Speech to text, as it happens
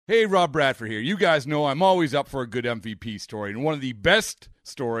Hey, Rob Bradford here. You guys know I'm always up for a good MVP story, and one of the best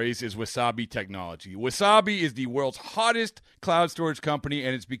stories is Wasabi Technology. Wasabi is the world's hottest cloud storage company,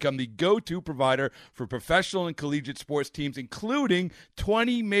 and it's become the go-to provider for professional and collegiate sports teams, including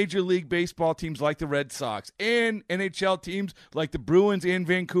 20 Major League Baseball teams like the Red Sox and NHL teams like the Bruins and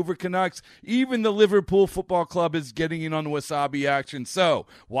Vancouver Canucks. Even the Liverpool Football Club is getting in on the Wasabi action. So,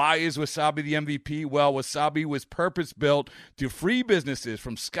 why is Wasabi the MVP? Well, Wasabi was purpose-built to free businesses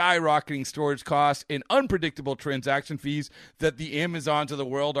from skyrocketing storage costs and unpredictable transaction fees that the Amazons of the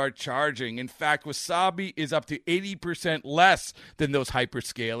world are charging. In fact, Wasabi is up to 80% less than those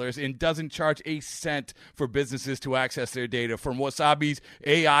hyperscalers and doesn't charge a cent for businesses to access their data. From Wasabi's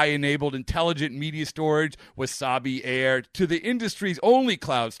AI-enabled intelligent media storage, Wasabi Air, to the industry's only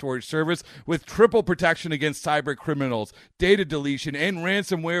cloud storage service with triple protection against cyber criminals, data deletion, and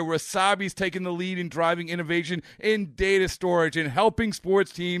ransomware, Wasabi's taken the lead in driving innovation in data storage and helping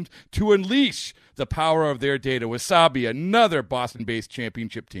sports teams to unleash the power of their data. Wasabi, another Boston-based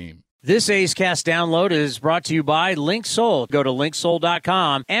championship team. This A's Cast download is brought to you by LinkSoul. Go to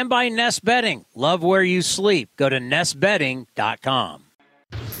linksoul.com, and by Nest Bedding. Love where you sleep. Go to nestbedding.com.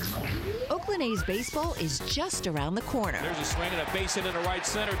 Oakland A's baseball is just around the corner. There's a swing and a base hit into right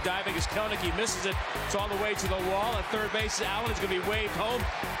center. Diving is Koenig. He misses it. It's all the way to the wall. At third base, Allen is going to be waved home.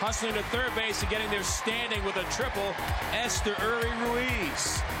 Hustling to third base and getting there standing with a triple, Esther Uri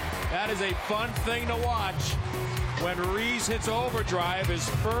Ruiz. That is a fun thing to watch when Ruiz hits overdrive, his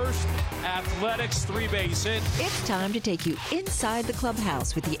first Athletics three-base hit. It's time to take you inside the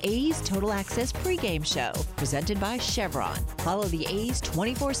clubhouse with the A's Total Access pregame show, presented by Chevron. Follow the A's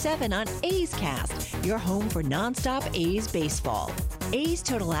 24/7 on A's Cast, your home for nonstop A's baseball. A's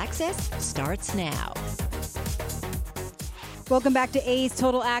Total Access starts now. Welcome back to A's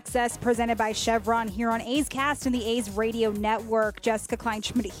Total Access, presented by Chevron here on A's Cast and the A's Radio Network. Jessica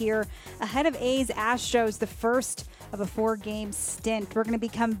Kleinschmidt here, ahead of A's Astros, the first of a 4-game stint. We're going to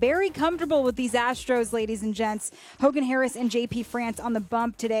become very comfortable with these Astros, ladies and gents. Hogan Harris and JP France on the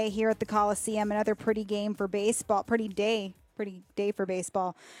bump today here at the Coliseum. Another pretty game for baseball, pretty day for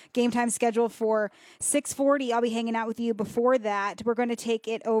baseball. Game time scheduled for 6:40. I'll be hanging out with you before that. We're going to take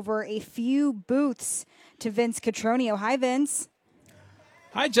it over a few booths to Vince Cotroneo. Hi, Vince.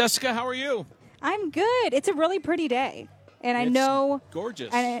 Hi, Jessica. How are you? I'm good. It's a really pretty day. And I know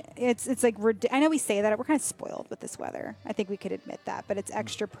gorgeous. And it's like I know we say that we're kind of spoiled with this weather. I think we could admit that, but it's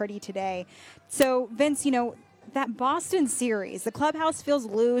extra pretty today. So, Vince, that Boston series, the clubhouse feels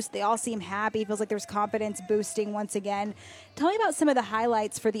loose. They all seem happy. It feels like there's confidence boosting once again. Tell me about some of the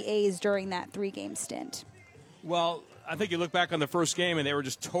highlights for the A's during that 3-game stint. Well, I think you look back on the first game, and they were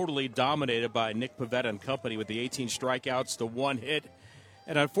just totally dominated by Nick Pivetta and company with the 18 strikeouts, the 1 hit.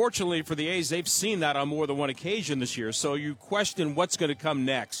 And unfortunately for the A's, they've seen that on more than one occasion this year. So you question what's going to come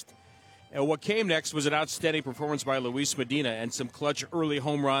next. And what came next was an outstanding performance by Luis Medina and some clutch early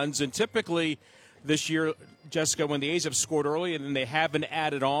home runs. And typically this year, Jessica, when the A's have scored early and then they haven't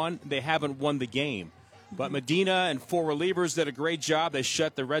added on, they haven't won the game. But Medina and 4 relievers did a great job. They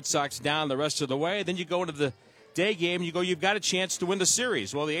shut the Red Sox down the rest of the way. Then you go into the day game, you've got a chance to win the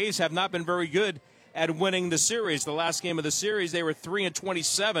series. Well, the A's have not been very good at winning the series. The last game of the series, they were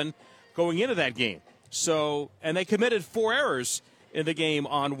 3-27 going into that game. So, and they committed 4 errors in the game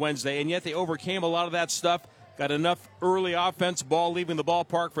on Wednesday, and yet they overcame a lot of that stuff, got enough early offense, ball leaving the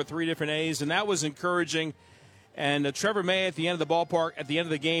ballpark for 3 different A's, and that was encouraging. And Trevor May at the end of the ballpark, at the end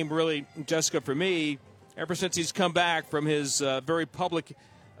of the game, really, Jessica, for me, ever since he's come back from his very public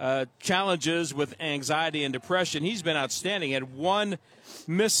challenges with anxiety and depression, he's been outstanding. He had 1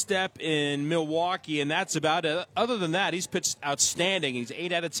 misstep in Milwaukee, and that's about it. Other than that, he's pitched outstanding. He's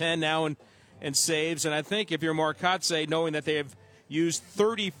 8 out of 10 now in saves. And I think if you're Marcotte, knowing that they have used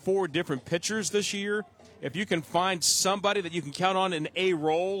 34 different pitchers this year, if you can find somebody that you can count on in a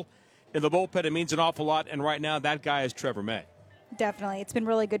role in the bullpen, it means an awful lot. And right now, that guy is Trevor May. Definitely. It's been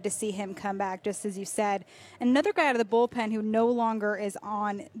really good to see him come back, just as you said. Another guy out of the bullpen who no longer is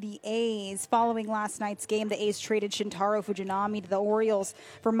on the A's. Following last night's game, the A's traded Shintaro Fujinami to the Orioles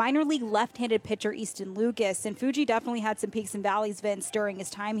for minor league left-handed pitcher Easton Lucas. And Fuji definitely had some peaks and valleys, Vince, during his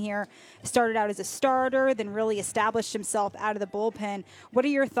time here. Started out as a starter, then really established himself out of the bullpen. What are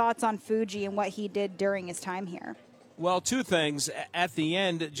your thoughts on Fuji and what he did during his time here? Well, 2 things. At the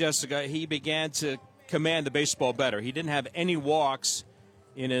end, Jessica, he began to command the baseball better. He didn't have any walks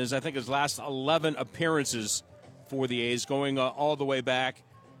in his last 11 appearances for the A's, going all the way back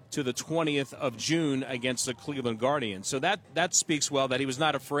to the 20th of June against the Cleveland Guardians. So that speaks well that he was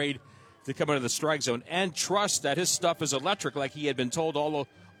not afraid to come into the strike zone and trust that his stuff is electric, like he had been told all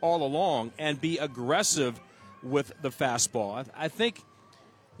along, and be aggressive with the fastball. I think,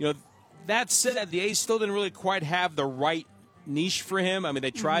 That said, the A's still didn't really quite have the right niche for him. I mean,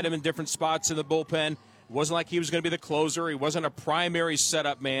 they tried him in different spots in the bullpen. It wasn't like he was going to be the closer. He wasn't a primary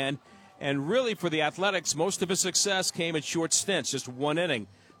setup man. And really, for the Athletics, most of his success came in short stints, just one inning.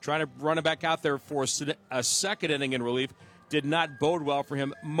 Trying to run it back out there for a second inning in relief did not bode well for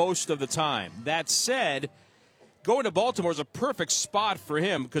him most of the time. That said, going to Baltimore is a perfect spot for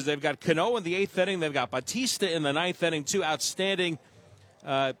him because they've got Cano in the 8th inning. They've got Batista in the 9th inning, two outstanding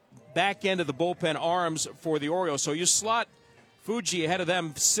back end of the bullpen arms for the Orioles. So you slot Fuji ahead of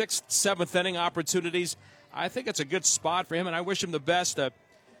them, 6th, 7th inning opportunities. I think it's a good spot for him, and I wish him the best.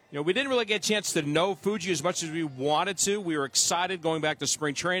 We didn't really get a chance to know Fuji as much as we wanted to. We were excited going back to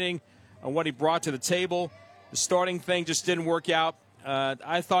spring training on what he brought to the table. The starting thing just didn't work out.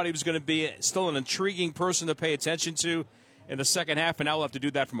 I thought he was going to be still an intriguing person to pay attention to in the second half, and now we'll have to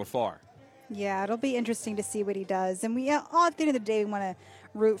do that from afar. Yeah, it'll be interesting to see what he does. And we all at the end of the day, we want to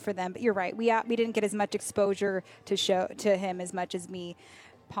root for them. But you're right. We didn't get as much exposure to him as much as me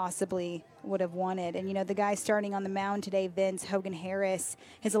possibly would have wanted. And, the guy starting on the mound today, Vince Hogan Harris,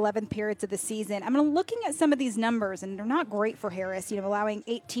 his 11th appearance of the season. I'm looking at some of these numbers, and they're not great for Harris. Allowing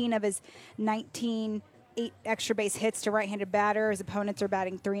 18 of his 19 extra base hits to right-handed batters. Opponents are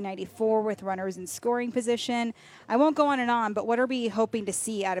batting .394 with runners in scoring position. I won't go on and on, but what are we hoping to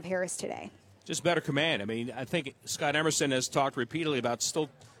see out of Harris today? Just better command. I mean, I think Scott Emerson has talked repeatedly about still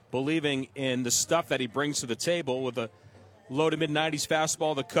believing in the stuff that he brings to the table with the low to mid-90s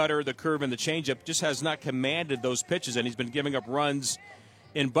fastball, the cutter, the curve, and the changeup. Just has not commanded those pitches, and he's been giving up runs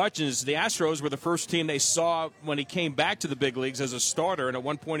in bunches. The Astros were the first team they saw when he came back to the big leagues as a starter, and at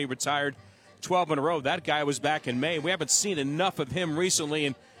one point he retired 12 in a row. That guy was back in May. We haven't seen enough of him recently,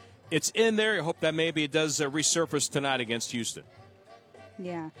 and it's in there. I hope that maybe it does resurface tonight against Houston.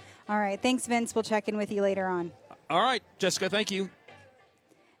 Yeah. All right. Thanks, Vince. We'll check in with you later on. All right, Jessica, thank you.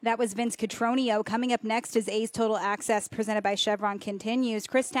 That was Vince Cotroneo. Coming up next is A's Total Access presented by Chevron continues.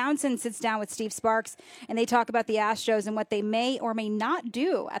 Chris Townsend sits down with Steve Sparks, and they talk about the Astros and what they may or may not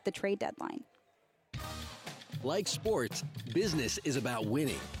do at the trade deadline. Like sports, business is about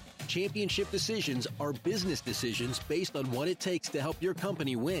winning. Championship decisions are business decisions based on what it takes to help your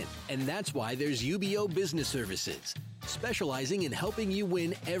company win. And that's why there's UBO Business Services, specializing in helping you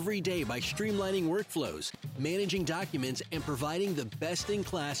win every day by streamlining workflows, managing documents, and providing the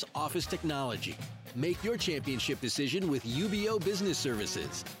best-in-class office technology. Make your championship decision with UBO Business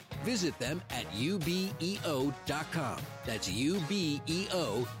Services. Visit them at ubeo.com. That's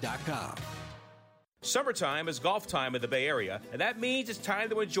ubeo.com. Summertime is golf time in the Bay Area, and that means it's time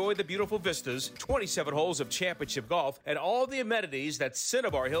to enjoy the beautiful vistas, 27 holes of championship golf, and all the amenities that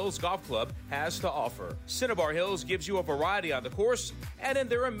Cinnabar Hills Golf Club has to offer. Cinnabar Hills gives you a variety on the course and in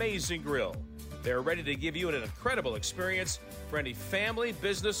their amazing grill. They're ready to give you an incredible experience for any family,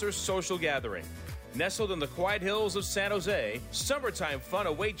 business, or social gathering. Nestled in the quiet hills of San Jose, summertime fun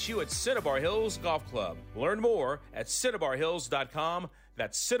awaits you at Cinnabar Hills Golf Club. Learn more at cinnabarhills.com.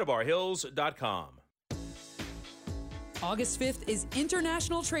 That's cinnabarhills.com. August 5th is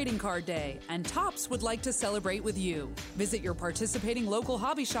International Trading Card Day, and Topps would like to celebrate with you. Visit your participating local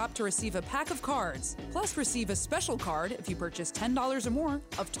hobby shop to receive a pack of cards, plus receive a special card if you purchase $10 or more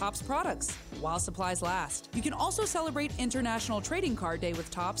of Topps products, while supplies last. You can also celebrate International Trading Card Day with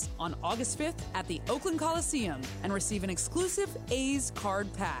Topps on August 5th at the Oakland Coliseum and receive an exclusive A's card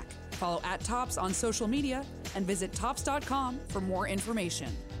pack. Follow @Topps on social media and visit Topps.com for more information.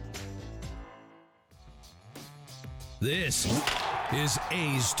 This is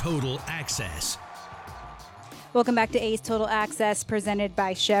A's Total Access. Welcome back to A's Total Access presented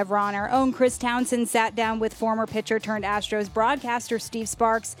by Chevron. Our own Chris Townsend sat down with former pitcher turned Astros broadcaster Steve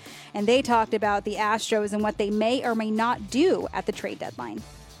Sparks, and they talked about the Astros and what they may or may not do at the trade deadline.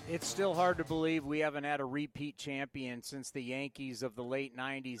 It's still hard to believe we haven't had a repeat champion since the Yankees of the late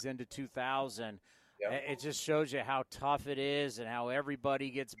 90s into 2000. It just shows you how tough it is and how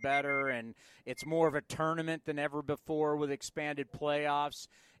everybody gets better, and it's more of a tournament than ever before with expanded playoffs.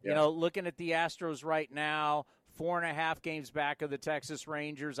 You know, looking at the Astros right now, 4.5 games back of the Texas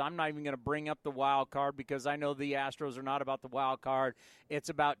Rangers. I'm not even going to bring up the wild card because I know the Astros are not about the wild card. It's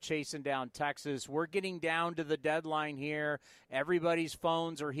about chasing down Texas. We're getting down to the deadline here. Everybody's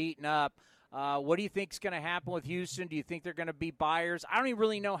phones are heating up. What do you think is going to happen with Houston? Do you think they're going to be buyers? I don't even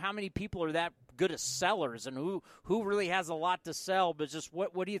really know how many people are that good as sellers and who really has a lot to sell. But just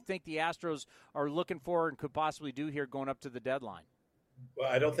what do you think the Astros are looking for and could possibly do here going up to the deadline? Well,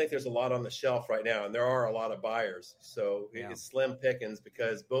 I don't think there's a lot on the shelf right now, and there are a lot of buyers. So it's slim pickings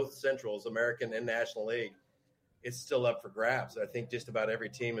because both Centrals, American and National League, it's still up for grabs. I think just about every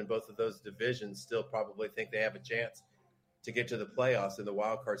team in both of those divisions still probably think they have a chance to get to the playoffs in the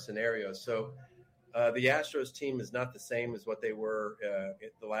wild card scenario. So the Astros team is not the same as what they were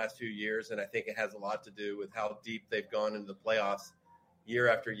the last few years, and I think it has a lot to do with how deep they've gone into the playoffs year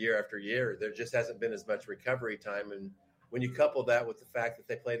after year after year. There just hasn't been as much recovery time, and when you couple that with the fact that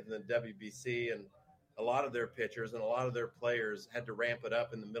they played in the WBC and a lot of their pitchers and a lot of their players had to ramp it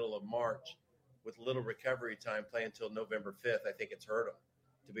up in the middle of March with little recovery time, play until November 5th, I think it's hurt them,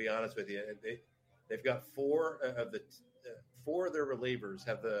 to be honest with you. They've got four of their relievers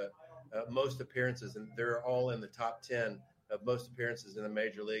have the most appearances, and they're all in the top 10 of most appearances in the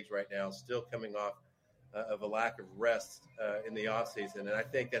major leagues right now, still coming off of a lack of rest in the offseason. And I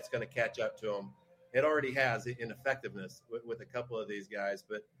think that's going to catch up to them. It already has in effectiveness with a couple of these guys,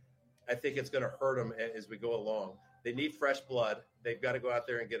 but I think it's going to hurt them as we go along. They need fresh blood. They've got to go out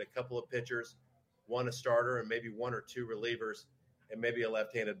there and get a couple of pitchers, one a starter and maybe one or two relievers, and maybe a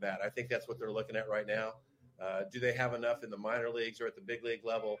left-handed bat. I think that's what they're looking at right now. Do they have enough in the minor leagues or at the big league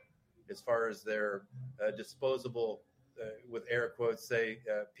level as far as their disposable, with air quotes,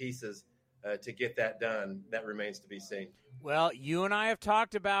 pieces to get that done? That remains to be seen. Well, you and I have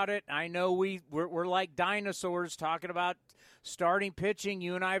talked about it. I know we're like dinosaurs talking about starting pitching.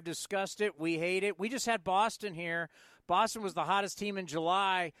 You and I have discussed it. We hate it. We just had Boston here. Boston was the hottest team in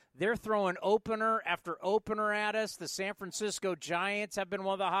July. They're throwing opener after opener at us. The San Francisco Giants have been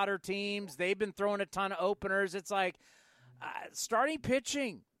one of the hotter teams. They've been throwing a ton of openers. It's like starting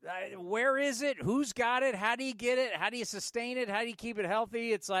pitching. Where is it? Who's got it? How do you get it? How do you sustain it? How do you keep it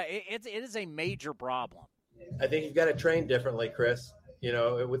healthy? It's like it is a major problem. I think you've got to train differently, Chris. You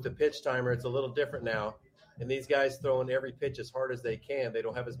know, with the pitch timer, it's a little different now. And these guys throwing every pitch as hard as they can, they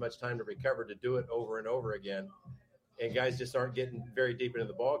don't have as much time to recover to do it over and over again. And guys just aren't getting very deep into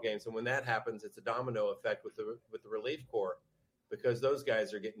the ball games. And when that happens, it's a domino effect with the relief corps, because those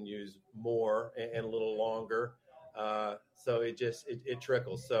guys are getting used more and a little longer. So it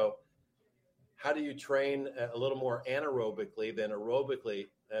trickles. So how do you train a little more anaerobically than aerobically,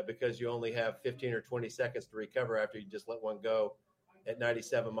 because you only have 15 or 20 seconds to recover after you just let one go at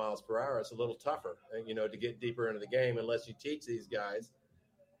 97 miles per hour? It's a little tougher, to get deeper into the game, unless you teach these guys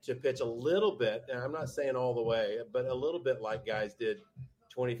to pitch a little bit. And I'm not saying all the way, but a little bit like guys did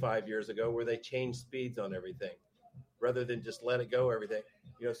 25 years ago, where they changed speeds on everything rather than just let it go everything.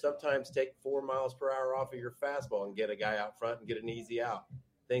 Sometimes take 4 miles per hour off of your fastball and get a guy out front and get an easy out.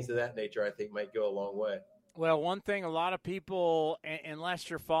 Things of that nature, I think, might go a long way. Well, one thing a lot of people, unless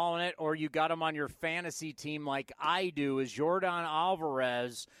you're following it or you got him on your fantasy team like I do, is Yordan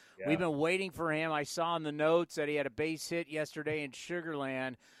Alvarez. Yeah. We've been waiting for him. I saw in the notes that he had a base hit yesterday in Sugar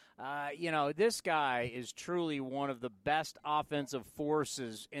Land. This guy is truly one of the best offensive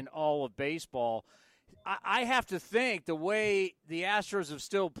forces in all of baseball. I have to think the way the Astros have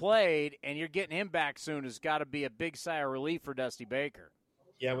still played, and you're getting him back soon, has got to be a big sigh of relief for Dusty Baker.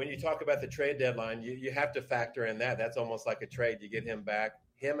 Yeah, when you talk about the trade deadline, you have to factor in that. That's almost like a trade. You get him back.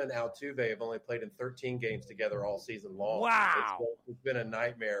 Him and Altuve have only played in 13 games together all season long. Wow. It's been a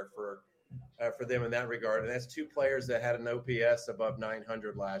nightmare for them in that regard. And that's two players that had an OPS above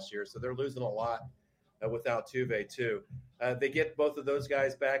 900 last year, so they're losing a lot with Altuve too. They get both of those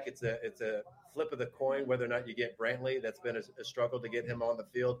guys back. It's a flip of the coin whether or not you get Brantley. That's been a struggle to get him on the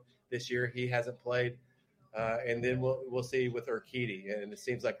field this year. He hasn't played. And then we'll see with Urquidy, and it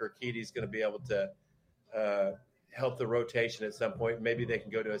seems like Urquidy's going to be able to help the rotation at some point. Maybe they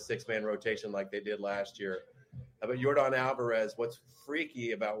can go to a 6-man rotation like they did last year. But Yordan Alvarez, what's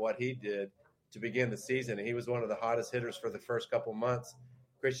freaky about what he did to begin the season, and he was one of the hottest hitters for the first couple months.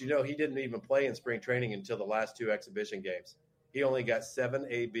 Chris, he didn't even play in spring training until the last 2 exhibition games. He only got 7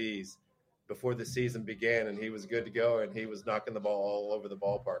 ABs before the season began, and he was good to go, and he was knocking the ball all over the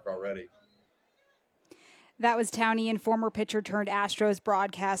ballpark already. That was Townie and former pitcher turned Astros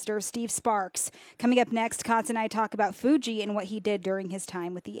broadcaster Steve Sparks. Coming up next, Kotz and I talk about Fuji and what he did during his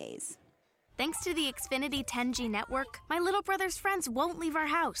time with the A's. Thanks to the Xfinity 10G network, my little brother's friends won't leave our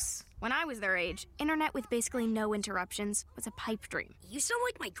house. When I was their age, internet with basically no interruptions was a pipe dream. You sound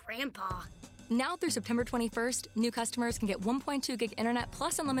like my grandpa. Now through September 21st, new customers can get 1.2 gig internet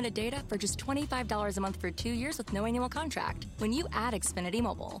plus unlimited data for just $25 a month for 2 years with no annual contract when you add Xfinity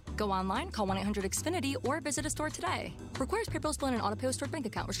Mobile. Go online, call 1-800-XFINITY, or visit a store today. Requires PayPal, Split, and auto-pay with stored bank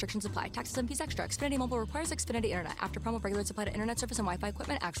account. Restrictions apply. Taxes and fees extra. Xfinity Mobile requires Xfinity internet. After promo, regular supply to internet service and Wi-Fi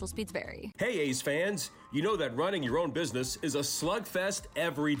equipment. Actual speeds vary. Hey, A's fans. You know that running your own business is a slugfest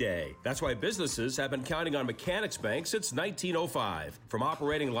every day. That's why businesses have been counting on Mechanics Bank since 1905. From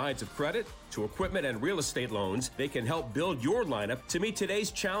operating lines of credit to equipment and real estate loans, they can help build your lineup to meet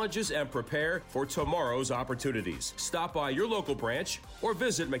today's challenges and prepare for tomorrow's opportunities. Stop by your local branch or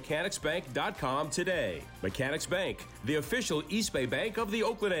visit mechanicsbank.com today. Mechanics Bank, the official East Bay bank of the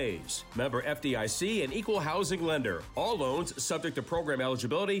Oakland A's. Member FDIC and equal housing lender. All loans subject to program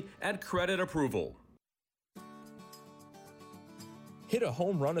eligibility and credit approval. Hit a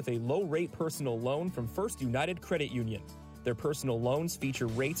home run with a low-rate personal loan from First United Credit Union. Their personal loans feature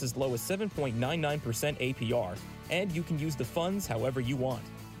rates as low as 7.99% APR, and you can use the funds however you want.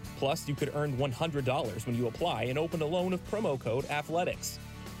 Plus, you could earn $100 when you apply and open a loan with promo code ATHLETICS.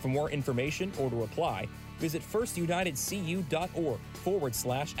 For more information or to apply, visit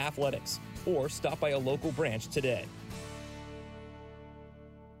firstunitedcu.org/athletics or stop by a local branch today.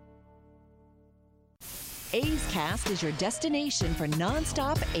 A's Cast is your destination for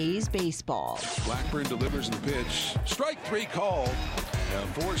nonstop A's baseball. Blackburn delivers the pitch. Strike 3 called. A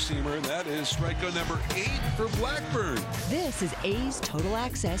four-seamer. That is strikeout number 8 for Blackburn. This is A's Total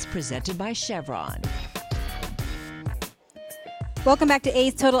Access presented by Chevron. Welcome back to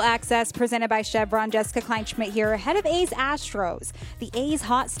A's Total Access, presented by Chevron. Jessica Kleinschmidt here, ahead of A's Astros. The A's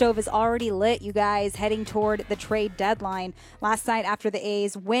hot stove is already lit, you guys, heading toward the trade deadline. Last night, after the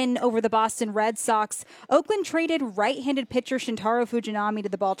A's win over the Boston Red Sox, Oakland traded right-handed pitcher Shintaro Fujinami to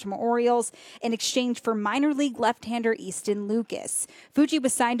the Baltimore Orioles in exchange for minor league left-hander Easton Lucas. Fuji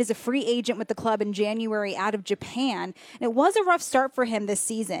was signed as a free agent with the club in January out of Japan, and it was a rough start for him this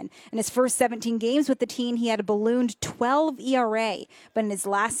season. In his first 17 games with the team, he had a ballooned 12 ERA. But in his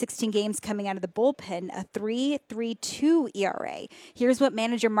last 16 games coming out of the bullpen, a 3.32 ERA. Here's what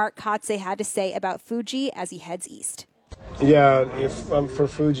manager Mark Kotze had to say about Fuji as he heads east. Yeah, for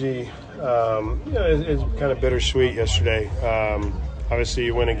Fuji, it's kind of bittersweet yesterday. Obviously,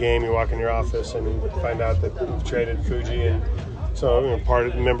 you win a game, you walk in your office and you find out that you've traded Fuji, and so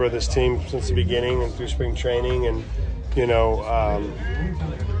member of this team since the beginning and through spring training, and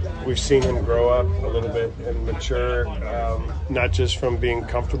we've seen him grow up a little bit and mature, not just from being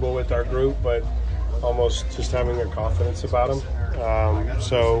comfortable with our group, but almost just having a confidence about him.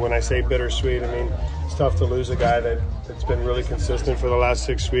 So when I say bittersweet, I mean it's tough to lose a guy that's been really consistent for the last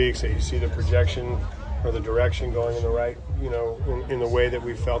 6 weeks, that you see the projection or the direction going in the right, in the way that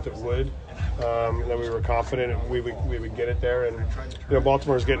we felt it would, that we were confident we would get it there. And,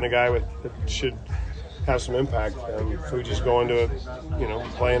 Baltimore's getting a guy that should have some impact. Fuji's going to,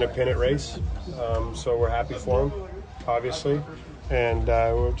 playing a pennant race, so we're happy for him, obviously, and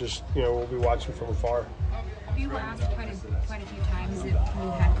we'll just, we'll be watching from afar. You were asked quite a few times if you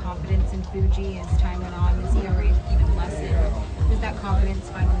had confidence in Fuji as time went on, as ERA even lessened. Was that confidence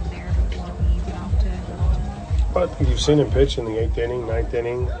finally there before we get off to? But you've seen him pitch in the 8th inning, 9th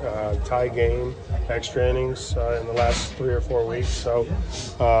inning, tie game, extra innings in the last 3 or 4 weeks. So,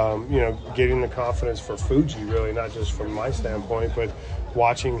 getting the confidence for Fuji, really, not just from my standpoint, but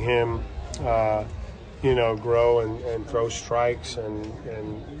watching him, grow and throw strikes and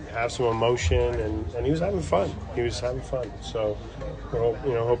have some emotion, and he was having fun. So,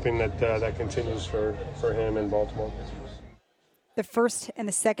 we're hoping that that continues for him in Baltimore. The first and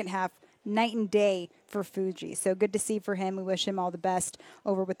the second half, night and day for Fuji. So good to see for him. We wish him all the best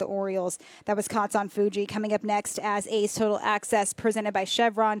over with the Orioles. That was Cots on Fuji. Coming up next as A's Total Access presented by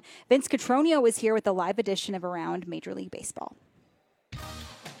Chevron, Vince Cotroneo is here with a live edition of Around Major League Baseball.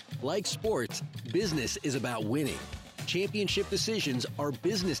 Like sports, business is about winning. Championship decisions are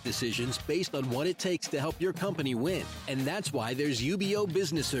business decisions based on what it takes to help your company win. And that's why there's UBO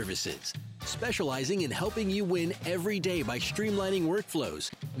Business Services, specializing in helping you win every day by streamlining workflows,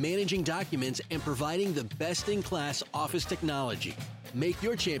 managing documents, and providing the best-in-class office technology. Make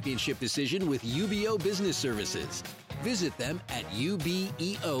your championship decision with UBO Business Services. Visit them at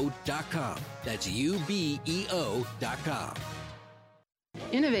ubeo.com. That's ubeo.com.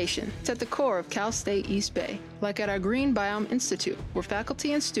 Innovation is at the core of Cal State East Bay, like at our Green Biome Institute, where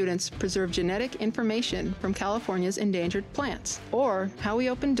faculty and students preserve genetic information from California's endangered plants, or how we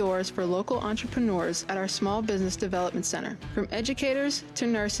open doors for local entrepreneurs at our Small Business Development Center. From educators to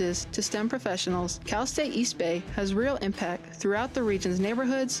nurses to STEM professionals, Cal State East Bay has real impact throughout the region's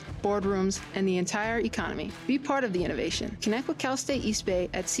neighborhoods, boardrooms, and the entire economy. Be part of the innovation. Connect with Cal State East Bay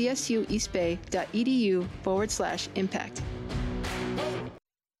at csueastbay.edu/impact.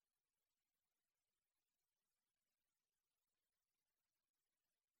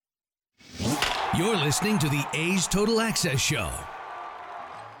 You're listening to the A's Total Access Show.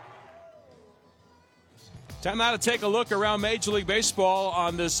 Time now to take a look around Major League Baseball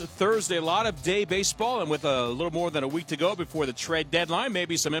on this Thursday. A lot of day baseball, and with a little more than a week to go before the trade deadline,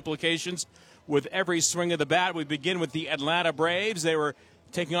 maybe some implications with every swing of the bat. We begin with the Atlanta Braves. They were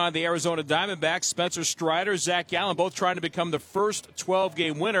taking on the Arizona Diamondbacks. Spencer Strider, Zach Allen, both trying to become the first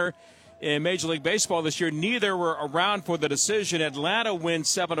 12-game winner in Major League Baseball this year. Neither were around for the decision. Atlanta wins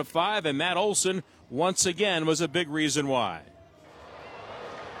 7-5, and Matt Olson, once again, was a big reason why.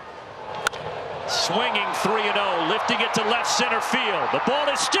 Swinging 3-0, lifting it to left center field. The ball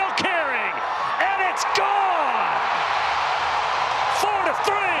is still carrying, and it's gone!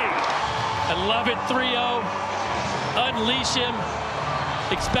 4-3! I love it, 3-0. Unleash him.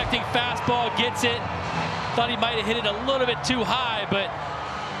 Expecting fastball, gets it. Thought he might have hit it a little bit too high, but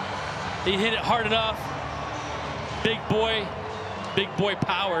he hit it hard enough. Big boy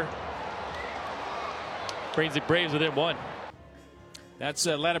power. Brings the Braves within one. That's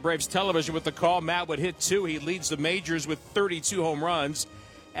Atlanta Braves television with the call. Matt would hit 2. He leads the majors with 32 home runs.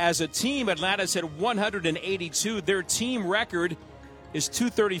 As a team, Atlanta's hit 182. Their team record is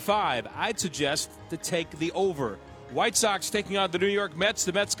 235. I'd suggest to take the over. White Sox taking on the New York Mets.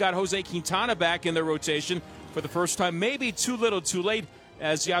 The Mets got Jose Quintana back in their rotation for the first time. Maybe too little too late,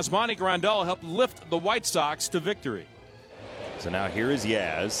 as Yasmani Grandal helped lift the White Sox to victory. So now here is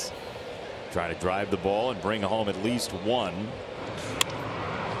Yaz trying to drive the ball and bring home at least one.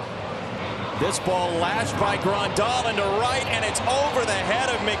 This ball lashed by Grandal into right, and it's over the head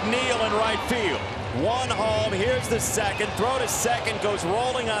of McNeil in right field. One home. Here's the second. Throw to second. Goes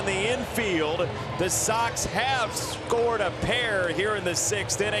rolling on the infield. The Sox have scored a pair here in the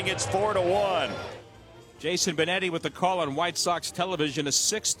 6th inning. It's 4-1. Jason Benetti with the call on White Sox television. A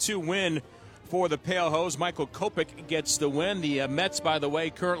 6-2 win for the Pale Hose. Michael Kopech gets the win. The Mets, by the way,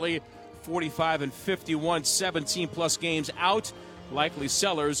 currently 45-51, 17-plus games out. Likely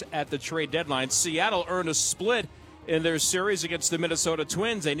sellers at the trade deadline. Seattle earned a split in their series against the Minnesota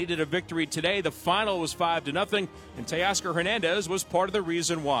Twins. They needed a victory today. The final was 5-0, and Teoscar Hernandez was part of the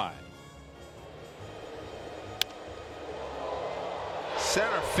reason why.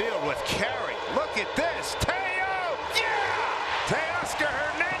 Center field with Carey. Look at this. Teo! Yeah! Teoscar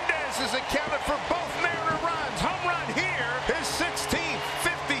Hernandez is accounted for both Mariner runs. Home run here. His 16th,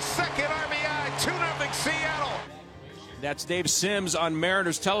 52nd RBI. 2-0 Seattle. That's Dave Sims on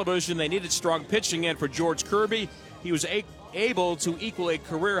Mariners television. They needed strong pitching in for George Kirby. He was able to equal a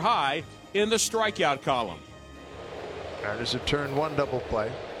career high in the strikeout column. Mariners have turned one double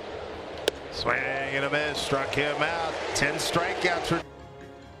play. Swing and a miss. Struck him out. 10 strikeouts for.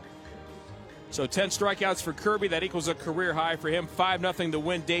 So 10 strikeouts for Kirby. That equals a career high for him. 5-0 to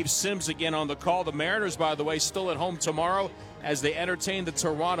win. Dave Sims again on the call. The Mariners, by the way, still at home tomorrow as they entertain the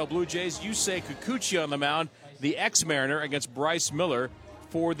Toronto Blue Jays. Yusei Kikuchi on the mound, the ex-Mariner, against Bryce Miller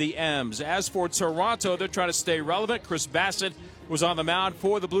for the M's. As for Toronto, they're trying to stay relevant. Chris Bassett was on the mound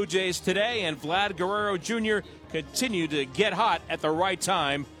for the Blue Jays today, and Vlad Guerrero Jr. continued to get hot at the right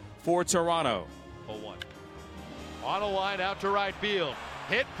time for Toronto. 0-1. On a line out to right field.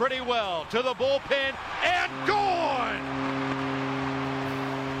 Hit pretty well to the bullpen and gone!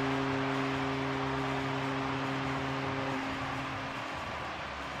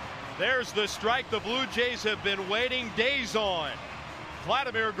 There's the strike the Blue Jays have been waiting days on.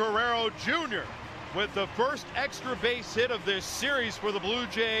 Vladimir Guerrero Jr. with the first extra base hit of this series for the Blue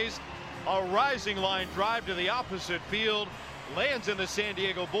Jays. A rising line drive to the opposite field, lands in the San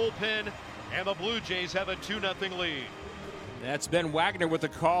Diego bullpen, and the Blue Jays have a 2-0 lead. That's Ben Wagner with the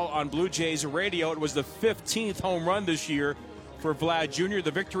call on Blue Jays radio. It was the 15th home run this year for Vlad Jr.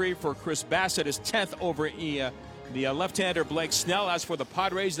 The victory for Chris Bassett is 10th over the left-hander Blake Snell. As for the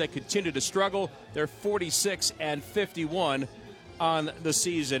Padres, they continue to struggle. They're 46-51 on the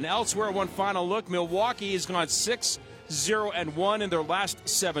season. Elsewhere, one final look. Milwaukee has gone 6-0-1 in their last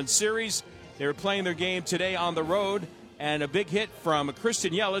 7 series. They were playing their game today on the road, and a big hit from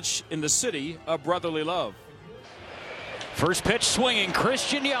Christian Yelich in the city of brotherly love. First pitch swinging.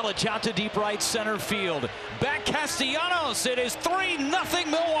 Christian Yelich out to deep right center field. Back Castellanos. It is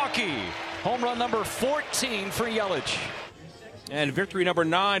 3-0 Milwaukee. Home run number 14 for Yelich. And victory number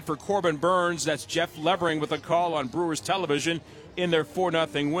 9 for Corbin Burns. That's Jeff Levering with a call on Brewers television in their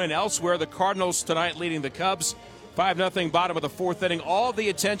 4-0 win. Elsewhere, the Cardinals tonight leading the Cubs 5-0 bottom of the 4th inning. All the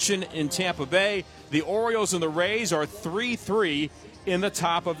attention in Tampa Bay. The Orioles and the Rays are 3-3 in the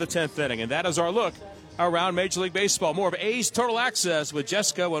top of the 10th inning. And that is our look around Major League Baseball. More of A's Total Access with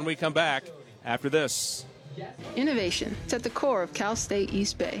Jessica when we come back after this. Innovation is at the core of Cal State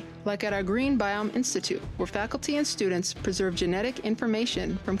East Bay, like at our Green Biome Institute, where faculty and students preserve genetic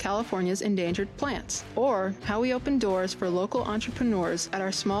information from California's endangered plants, or how we open doors for local entrepreneurs at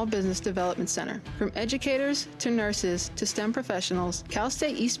our Small Business Development Center. From educators to nurses to STEM professionals, Cal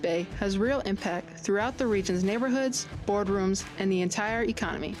State East Bay has real impact throughout the region's neighborhoods, boardrooms, and the entire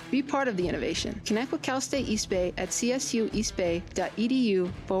economy. Be part of the innovation. Connect with Cal State East Bay at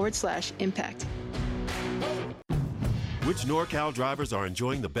csueastbay.edu/impact. Which NorCal drivers are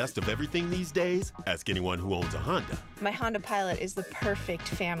enjoying the best of everything these days? Ask anyone who owns a Honda. My Honda Pilot is the perfect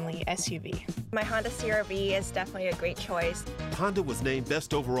family SUV. My Honda CR-V is definitely a great choice. Honda was named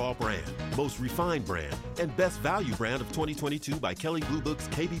Best Overall Brand, Most Refined Brand, and Best Value Brand of 2022 by Kelley Blue Book's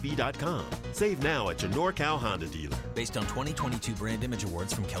KBB.com. Save now at your NorCal Honda dealer. Based on 2022 Brand Image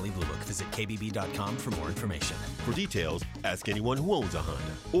Awards from Kelley Blue Book, visit KBB.com for more information. For details, ask anyone who owns a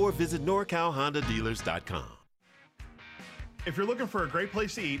Honda or visit NorCalHondaDealers.com. If you're looking for a great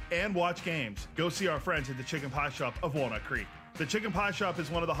place to eat and watch games, go see our friends at the Chicken Pie Shop of Walnut Creek. The Chicken Pie Shop is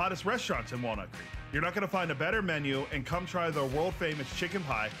one of the hottest restaurants in Walnut Creek. You're not going to find a better menu, and come try their world-famous chicken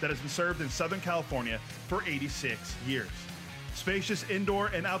pie that has been served in Southern California for 86 years. Spacious indoor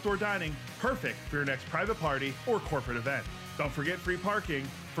and outdoor dining, perfect for your next private party or corporate event. Don't forget free parking.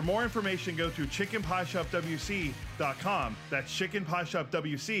 For more information, go to chickenpieshopwc.com. That's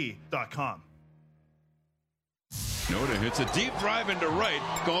chickenpieshopwc.com. Noda hits a deep drive into right,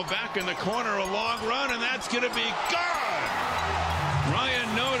 going back in the corner, a long run, and that's going to be gone! Ryan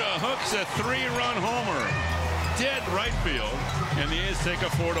Noda hooks a 3-run homer. Dead right field, and the A's take a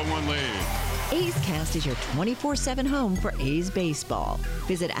 4-1 lead. A's Cast is your 24/7 home for A's baseball.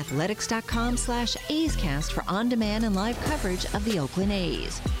 Visit athletics.com/A's Cast for on-demand and live coverage of the Oakland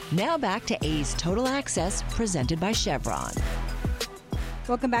A's. Now back to A's Total Access, presented by Chevron.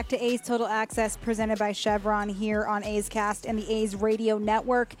 Welcome back to A's Total Access, presented by Chevron here on A's Cast and the A's Radio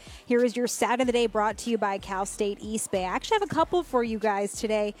Network. Here is your stat of the day, brought to you by Cal State East Bay. I actually have a couple for you guys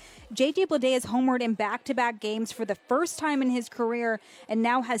today. J.J. Bleday has homered in back-to-back games for the first time in his career and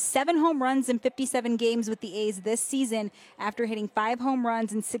now has 7 home runs in 57 games with the A's this season after hitting 5 home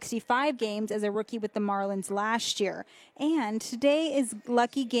runs in 65 games as a rookie with the Marlins last year. And today is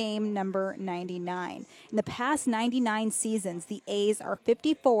lucky game number 99. In the past 99 seasons, the A's are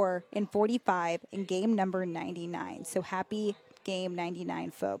 54-45 in game number 99. So happy game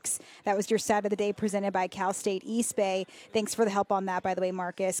 99, folks. That was your stat of the day, presented by Cal State East Bay. Thanks for the help on that, by the way,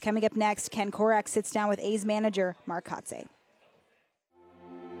 Marcus. Coming up next, Ken Korak sits down with A's manager Mark Kotze.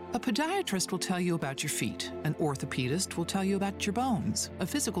 A podiatrist will tell you about your feet. An orthopedist will tell you about your bones. A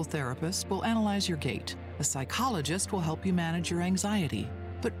physical therapist will analyze your gait. A psychologist will help you manage your anxiety.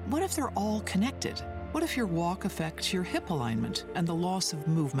 But what if they're all connected? What if your walk affects your hip alignment and the loss of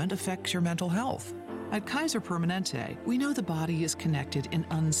movement affects your mental health? At Kaiser Permanente, we know the body is connected in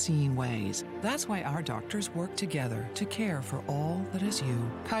unseen ways. That's why our doctors work together to care for all that is you.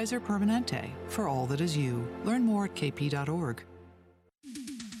 Kaiser Permanente, for all that is you. Learn more at kp.org.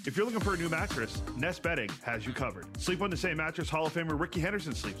 If you're looking for a new mattress, Nest Bedding has you covered. Sleep on the same mattress Hall of Famer Ricky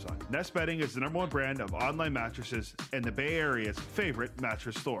Henderson sleeps on. Nest Bedding is the #1 brand of online mattresses and the Bay Area's favorite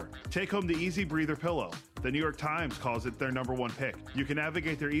mattress store. Take home the Easy Breather pillow. The New York Times calls it their #1 pick. You can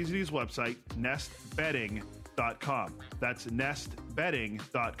navigate their easy-to-use website, nestbedding.com. That's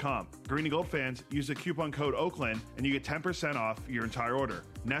nestbedding.com. Green and Gold fans, use the coupon code Oakland and you get 10% off your entire order.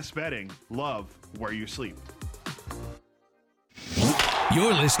 Nest Bedding, love where you sleep.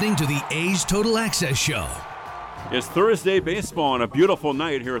 You're listening to the A's Total Access Show. It's Thursday baseball on a beautiful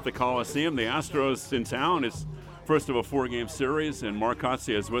night here at the Coliseum. The Astros in town. It's first of a 4-game series, and Mark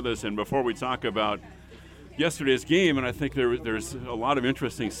Kotze is with us. And before we talk about yesterday's game, and I think there's a lot of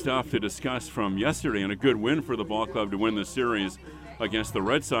interesting stuff to discuss from yesterday, and a good win for the ball club to win the series against the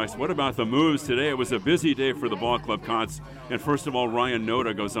Red Sox. What about the moves today? It was a busy day for the ball club, Kotze. And first of all, Ryan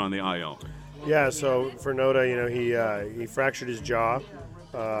Noda goes on the IL. Yeah, so for Noda, he fractured his jaw.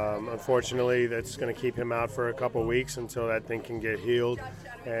 Unfortunately, that's going to keep him out for a couple weeks until that thing can get healed.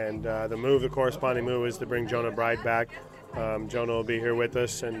 And the corresponding move is to bring Jonah Bride back. Jonah will be here with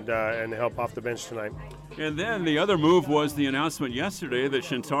us and help off the bench tonight. And then the other move was the announcement yesterday that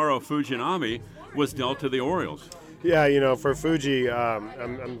Shintaro Fujinami was dealt to the Orioles. Yeah, for Fuji,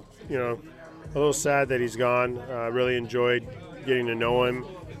 I'm a little sad that he's gone. Really enjoyed getting to know him,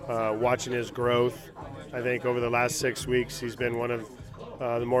 watching his growth. I think over the last 6 weeks, he's been one of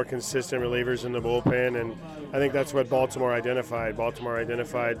the more consistent relievers in the bullpen, and I think that's what Baltimore identified. Baltimore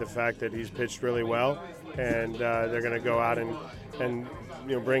identified the fact that he's pitched really well, and they're going to go out and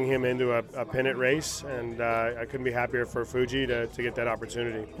bring him into a pennant race, and I couldn't be happier for Fuji to get that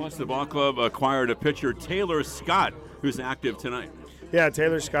opportunity. Plus, the ball club acquired a pitcher, Taylor Scott, who's active tonight. Yeah,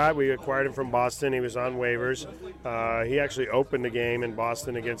 Taylor Scott, we acquired him from Boston. He was on waivers. He actually opened the game in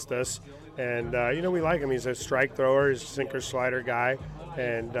Boston against us. And, we like him. He's a strike thrower. He's a sinker slider guy.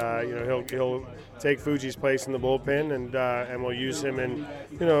 And, he'll take Fuji's place in the bullpen, and we'll use him in,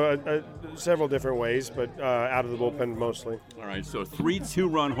 several different ways, but out of the bullpen mostly. All right, so 3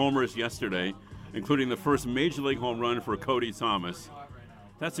 2-run homers yesterday, including the first Major League home run for Cody Thomas.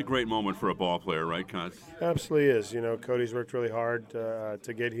 That's a great moment for a ball player, right, Cots? Absolutely is. Cody's worked really hard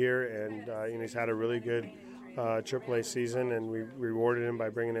to get here, and he's had a really good AAA season, and we rewarded him by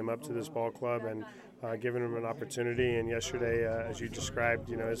bringing him up to this ball club and giving him an opportunity. And yesterday, as you described,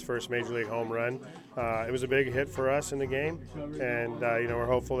 his first Major League home run. It was a big hit for us in the game, and we're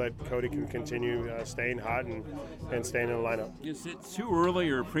hopeful that Cody can continue staying hot and staying in the lineup. Is it too early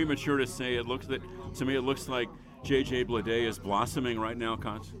or premature to say? To me, it looks like J.J. Bleday is blossoming right now,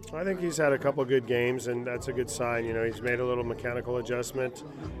 Cons? I think he's had a couple good games, and that's a good sign. He's made a little mechanical adjustment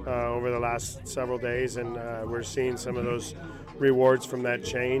over the last several days, and we're seeing some of those rewards from that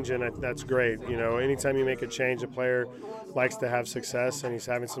change, and that's great. Anytime you make a change, a player likes to have success, and he's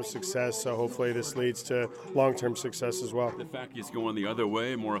having some success, so hopefully this leads to long-term success as well. The fact he's going the other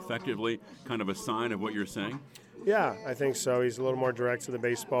way more effectively, kind of a sign of what you're saying? Yeah, I think so. He's a little more direct to the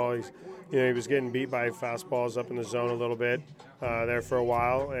baseball. He was getting beat by fastballs up in the zone a little bit there for a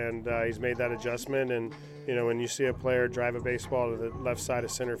while, and he's made that adjustment. And when you see a player drive a baseball to the left side of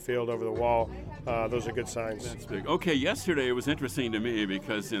center field over the wall, those are good signs. That's big. Okay, yesterday it was interesting to me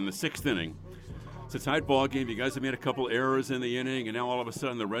because in the 6th inning, it's a tight ball game. You guys have made a couple errors in the inning, and now all of a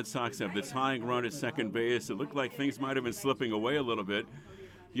sudden the Red Sox have the tying run at second base. It looked like things might have been slipping away a little bit.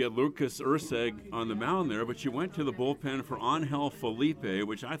 You had Lucas Urseg on the mound there, but you went to the bullpen for Angel Felipe,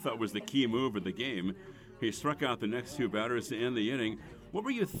 which I thought was the key move of the game. He struck out the next 2 batters to end the inning. What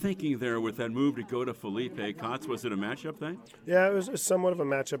were you thinking there with that move to go to Felipe? Kotz, was it a matchup thing? Yeah, it was somewhat of a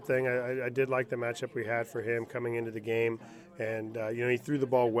matchup thing. I did like the matchup we had for him coming into the game. And, he threw the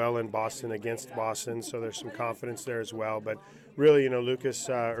ball well in Boston against Boston, so there's some confidence there as well. But really, Lucas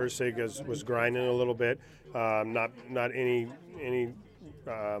Urseg was grinding a little bit. Not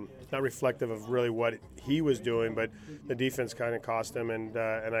reflective of really what he was doing, but the defense kind of cost him, and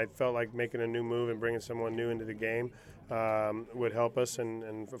I felt like making a new move and bringing someone new into the game would help us,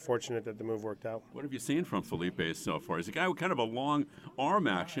 and fortunate that the move worked out. What have you seen from Felipe so far? He's a guy with kind of a long arm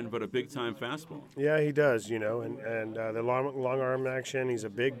action, but a big-time fastball. Yeah, he does, and the long arm action, he's a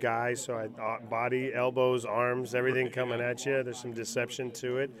big guy, so body, elbows, arms, everything coming at you. There's some deception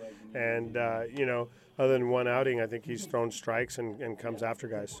to it, and, other than one outing, I think he's thrown strikes and comes after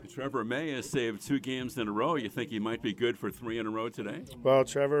guys. Trevor May has saved 2 games in a row. You think he might be good for 3 in a row today? Well,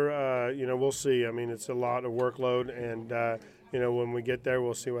 Trevor, we'll see. I mean, it's a lot of workload, and, when we get there,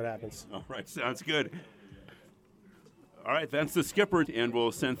 we'll see what happens. All right, sounds good. All right, that's the skipper, and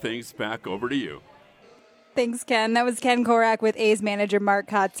we'll send things back over to you. Thanks, Ken. That was Ken Korak with A's manager Mark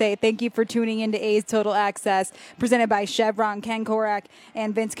Kotze. Thank you for tuning into A's Total Access, presented by Chevron. Ken Korak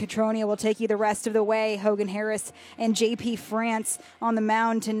and Vince Catronia will take you the rest of the way. Hogan Harris and JP France on the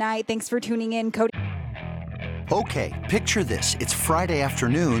mound tonight. Thanks for tuning in. Cody. Okay, picture this. It's Friday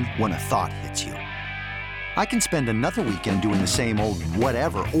afternoon when a thought hits you. I can spend another weekend doing the same old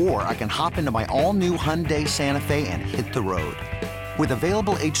whatever, or I can hop into my all-new Hyundai Santa Fe and hit the road. With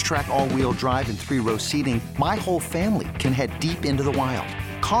available H-Track all-wheel drive and 3-row seating, my whole family can head deep into the wild.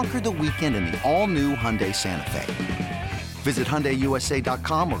 Conquer the weekend in the all-new Hyundai Santa Fe. Visit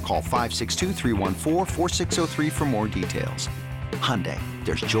HyundaiUSA.com or call 562-314-4603 for more details. Hyundai,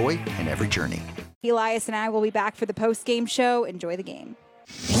 there's joy in every journey. Elias and I will be back for the post-game show. Enjoy the game.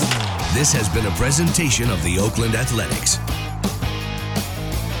 This has been a presentation of the Oakland Athletics.